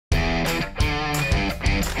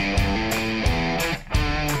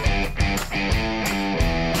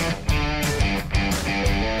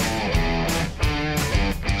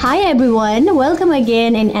Hi everyone, welcome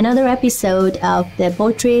again in another episode of the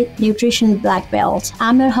Poultry Nutrition Black Belt.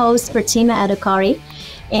 I'm your host Fatima Adokari,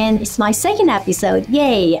 and it's my second episode.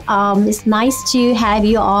 Yay! It's nice to have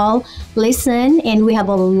you all listen, and we have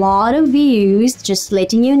a lot of views. Just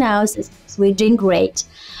letting you know, we're doing great.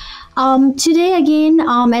 Today again,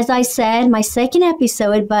 as I said, my second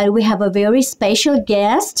episode, but we have a very special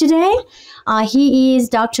guest today. He is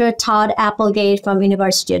Dr. Todd Applegate from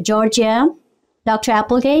University of Georgia. Dr.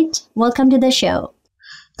 Applegate, welcome to the show.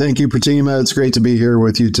 Thank you, Fatima. It's great to be here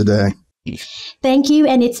with you today. Thank you,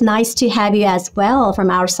 and it's nice to have you as well from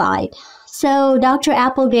our side. So, Dr.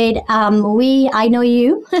 Applegate, I know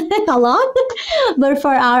you a lot, but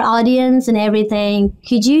for our audience and everything,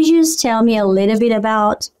 could you just tell me a little bit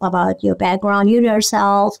about your background, you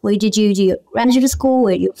yourself? Where did you do your graduate school?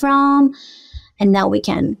 Where you from? And now we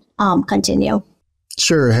can continue.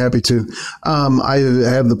 Sure, happy to. I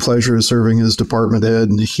have the pleasure of serving as department head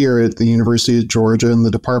here at the University of Georgia in the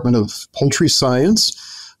Department of Poultry Science.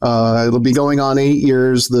 It'll be going on 8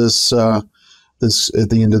 years this at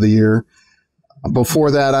the end of the year. Before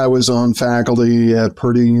that, I was on faculty at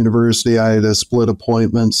Purdue University. I had a split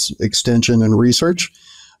appointments, extension, and research.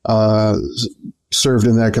 Served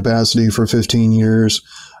in that capacity for 15 years.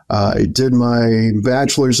 I did my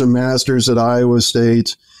bachelor's and master's at Iowa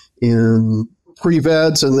State in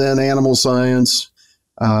pre-vets and then animal science.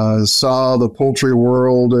 Saw the poultry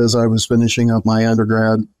world as I was finishing up my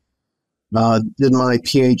undergrad. Did my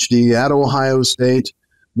PhD at Ohio State,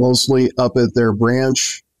 mostly up at their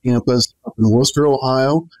branch campus up in Worcester,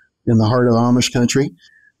 Ohio, in the heart of Amish country.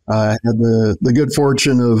 I had the good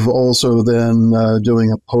fortune of also then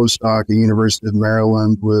doing a postdoc at the University of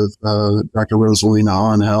Maryland with Dr. Rosalina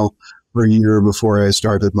Onhel for a year before I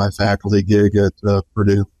started my faculty gig at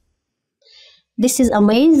Purdue. This is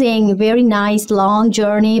amazing, very nice, long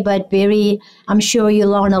journey, but I'm sure you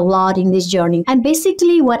learn a lot in this journey. And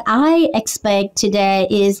basically what I expect today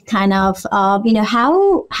is kind of, how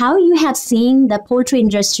you have seen the poultry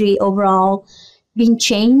industry overall been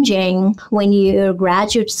changing when you're a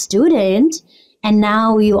graduate student and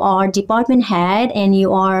now you are department head and you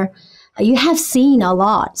have seen a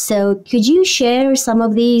lot. So could you share some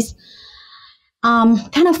of these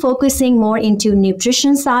kind of focusing more into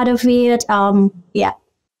nutrition side of it.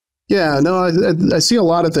 Yeah, no, I see a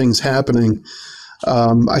lot of things happening.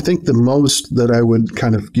 I think the most that I would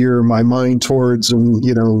kind of gear my mind towards, and,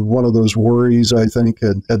 one of those worries, I think,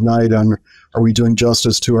 at night on, are we doing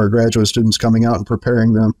justice to our graduate students coming out and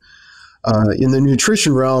preparing them? In the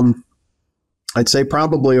nutrition realm, I'd say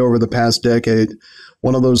probably over the past decade,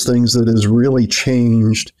 one of those things that has really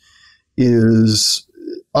changed is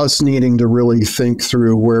us needing to really think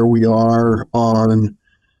through where we are on,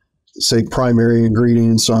 say, primary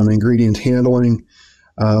ingredients, on ingredient handling,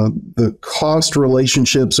 the cost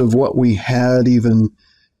relationships of what we had even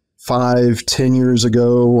 5-10 years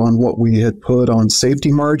ago on what we had put on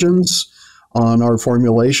safety margins on our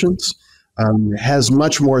formulations, has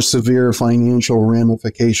much more severe financial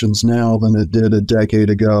ramifications now than it did a decade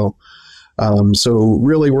ago. So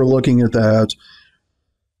really we're looking at that.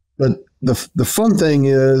 But the fun thing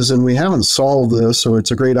is, and we haven't solved this, so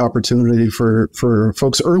it's a great opportunity for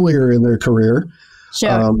folks earlier in their career.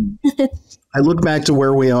 Sure. I look back to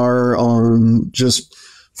where we are on just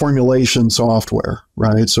formulation software,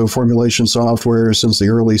 right? So formulation software since the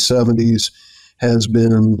early 70s has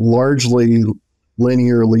been largely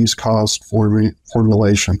linear least cost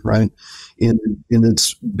formulation, right? In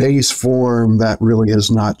its base form, that really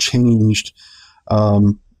has not changed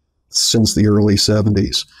since the early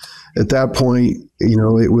 70s. At that point,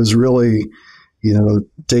 it was really,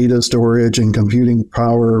 data storage and computing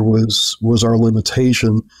power was our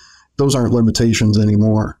limitation. Those aren't limitations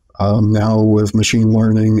anymore. Now with machine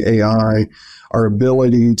learning, AI, our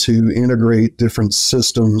ability to integrate different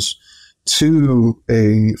systems to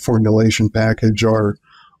a formulation package are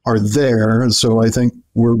there. And so I think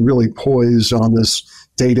we're really poised on this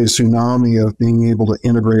data tsunami of being able to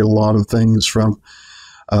integrate a lot of things from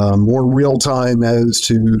more real-time as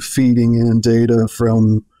to feeding in data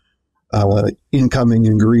from incoming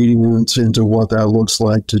ingredients into what that looks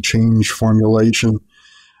like to change formulation.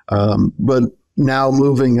 But now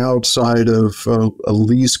moving outside of a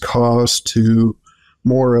least cost to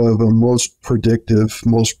more of a most predictive,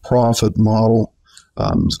 most profit model.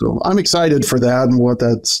 So I'm excited for that and what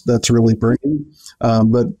that's really bringing.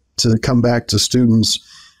 But to come back to students,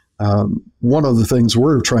 one of the things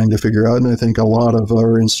we're trying to figure out, and I think a lot of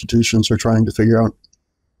our institutions are trying to figure out,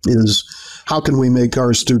 is how can we make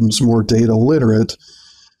our students more data literate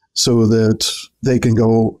so that they can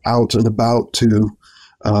go out and about to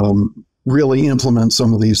really implement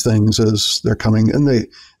some of these things as they're coming. And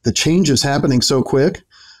the change is happening so quick.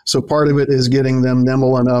 So part of it is getting them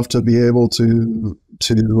nimble enough to be able to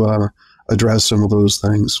address some of those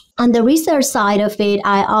things. On the research side of it,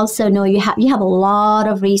 I also know you have a lot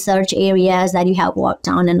of research areas that you have worked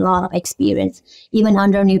on and a lot of experience, even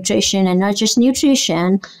under nutrition, and not just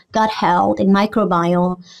nutrition, gut health and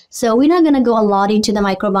microbiome. So we're not going to go a lot into the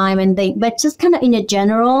microbiome but just kind of in a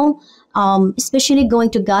general, especially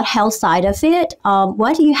going to gut health side of it.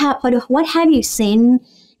 What have you seen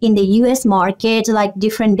in the U.S. market, like there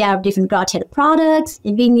are different gut health products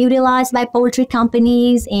being utilized by poultry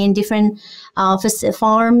companies and different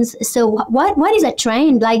farms. So what is a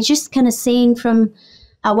trend? Like just kind of seeing from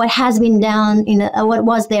what has been done in what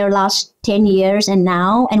was there last 10 years and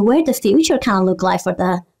now, and where the future kind of look like for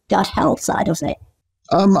the gut health side of it.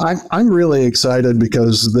 I'm really excited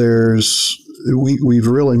because we've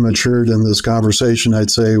really matured in this conversation, I'd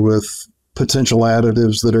say, with potential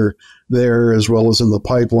additives that are there as well as in the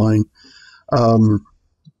pipeline.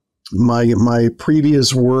 My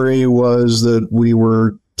previous worry was that we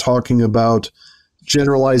were talking about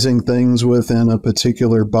generalizing things within a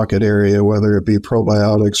particular bucket area, whether it be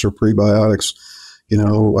probiotics or prebiotics.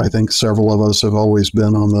 I think several of us have always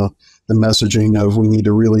been on the messaging of we need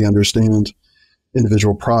to really understand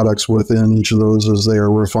individual products within each of those as they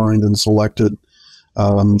are refined and selected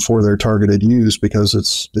for their targeted use, because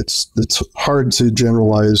it's hard to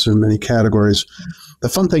generalize in many categories. The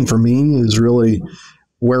fun thing for me is really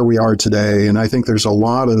where we are today, and I think there's a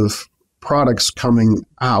lot of products coming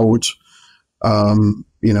out.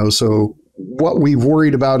 So what we've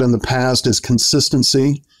worried about in the past is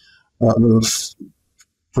consistency of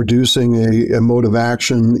producing a mode of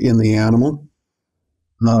action in the animal.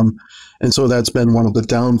 And so that's been one of the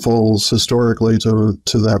downfalls historically to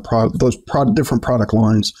those different product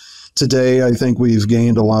lines. Today, I think we've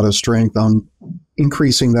gained a lot of strength on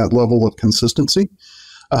increasing that level of consistency.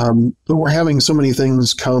 But we're having so many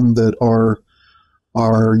things come that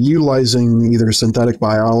are utilizing either synthetic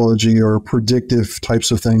biology or predictive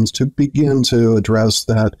types of things to begin to address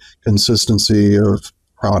that consistency of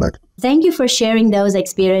product. Thank you for sharing those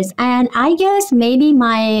experiences. And I guess maybe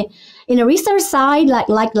in a research side,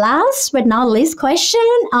 like last but not least question,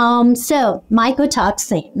 so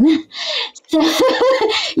mycotoxin. So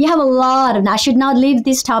you have a lot of, I should not leave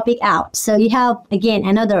this topic out. So you have, again,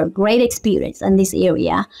 another great experience in this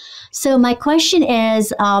area. So my question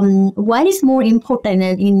is, what is more important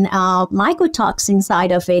in mycotoxin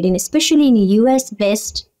side of it, and especially in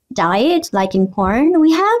US-based diet, like in corn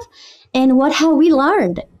we have, and what have we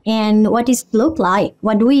learned, and what does it look like?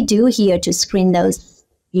 What do we do here to screen those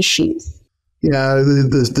issues? Yeah,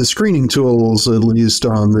 the screening tools, at least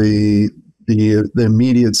on the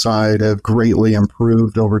immediate side, have greatly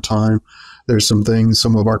improved over time. There's some things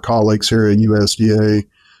some of our colleagues here at USDA,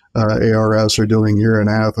 ARS are doing here in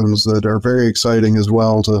Athens that are very exciting as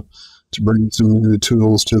well to bring some new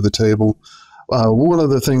tools to the table. One of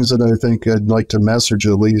the things that I think I'd like to message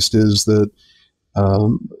at least is that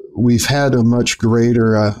we've had a much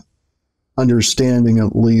greater understanding,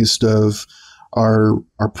 at least, of our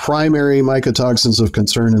primary mycotoxins of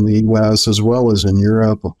concern in the U.S. as well as in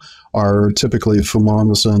Europe are typically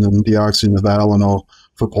fumonisin and deoxynivalenol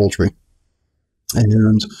for poultry.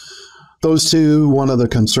 And those two, one of the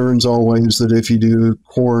concerns always that if you do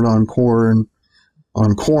corn on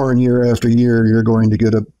corn year after year, you're going to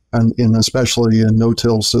get especially in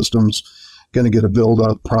no-till systems, going to get a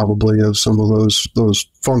buildup probably of some of those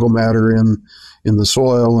fungal matter in the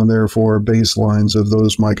soil, and therefore baselines of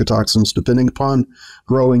those mycotoxins, depending upon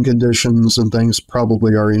growing conditions and things,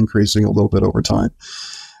 probably are increasing a little bit over time.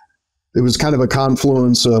 It was kind of a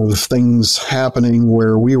confluence of things happening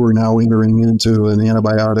where we were now entering into an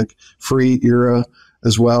antibiotic-free era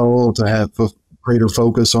as well, to have a greater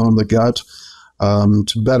focus on the gut,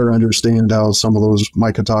 to better understand how some of those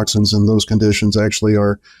mycotoxins in those conditions actually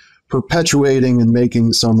are perpetuating and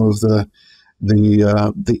making some of the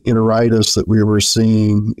enteritis that we were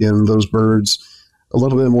seeing in those birds a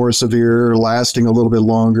little bit more severe, lasting a little bit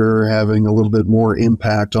longer, having a little bit more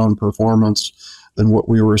impact on performance than what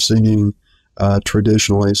we were seeing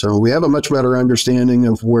traditionally. So we have a much better understanding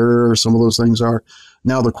of where some of those things are.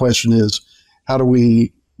 Now the question is, how do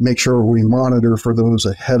we make sure we monitor for those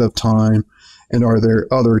ahead of time? And are there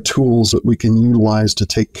other tools that we can utilize to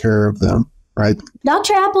take care of them? Right.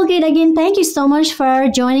 Dr. Applegate, again, thank you so much for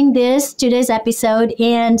joining today's episode,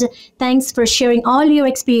 and thanks for sharing all your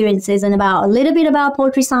experiences and a little bit about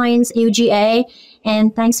poultry science, UGA,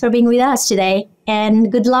 and thanks for being with us today.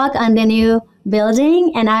 And good luck on the new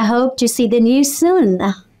building, and I hope to see the news soon.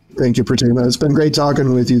 Thank you, Pratima. It's been great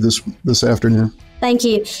talking with you this afternoon. Thank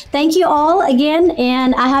you. Thank you all again.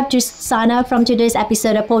 And I have to sign up from today's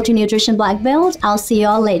episode of Poultry Nutrition Black Belt. I'll see you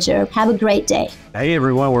all later. Have a great day. Hey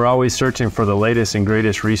everyone, we're always searching for the latest and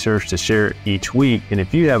greatest research to share each week. And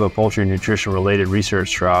if you have a poultry nutrition related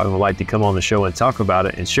research trial and would like to come on the show and talk about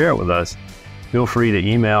it and share it with us, feel free to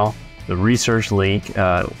email the research link,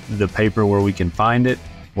 the paper where we can find it,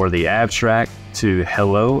 or the abstract to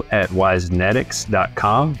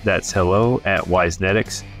hello@wisenetics.com. That's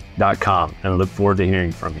hello@wisenetics.com. And I look forward to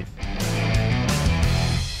hearing from you.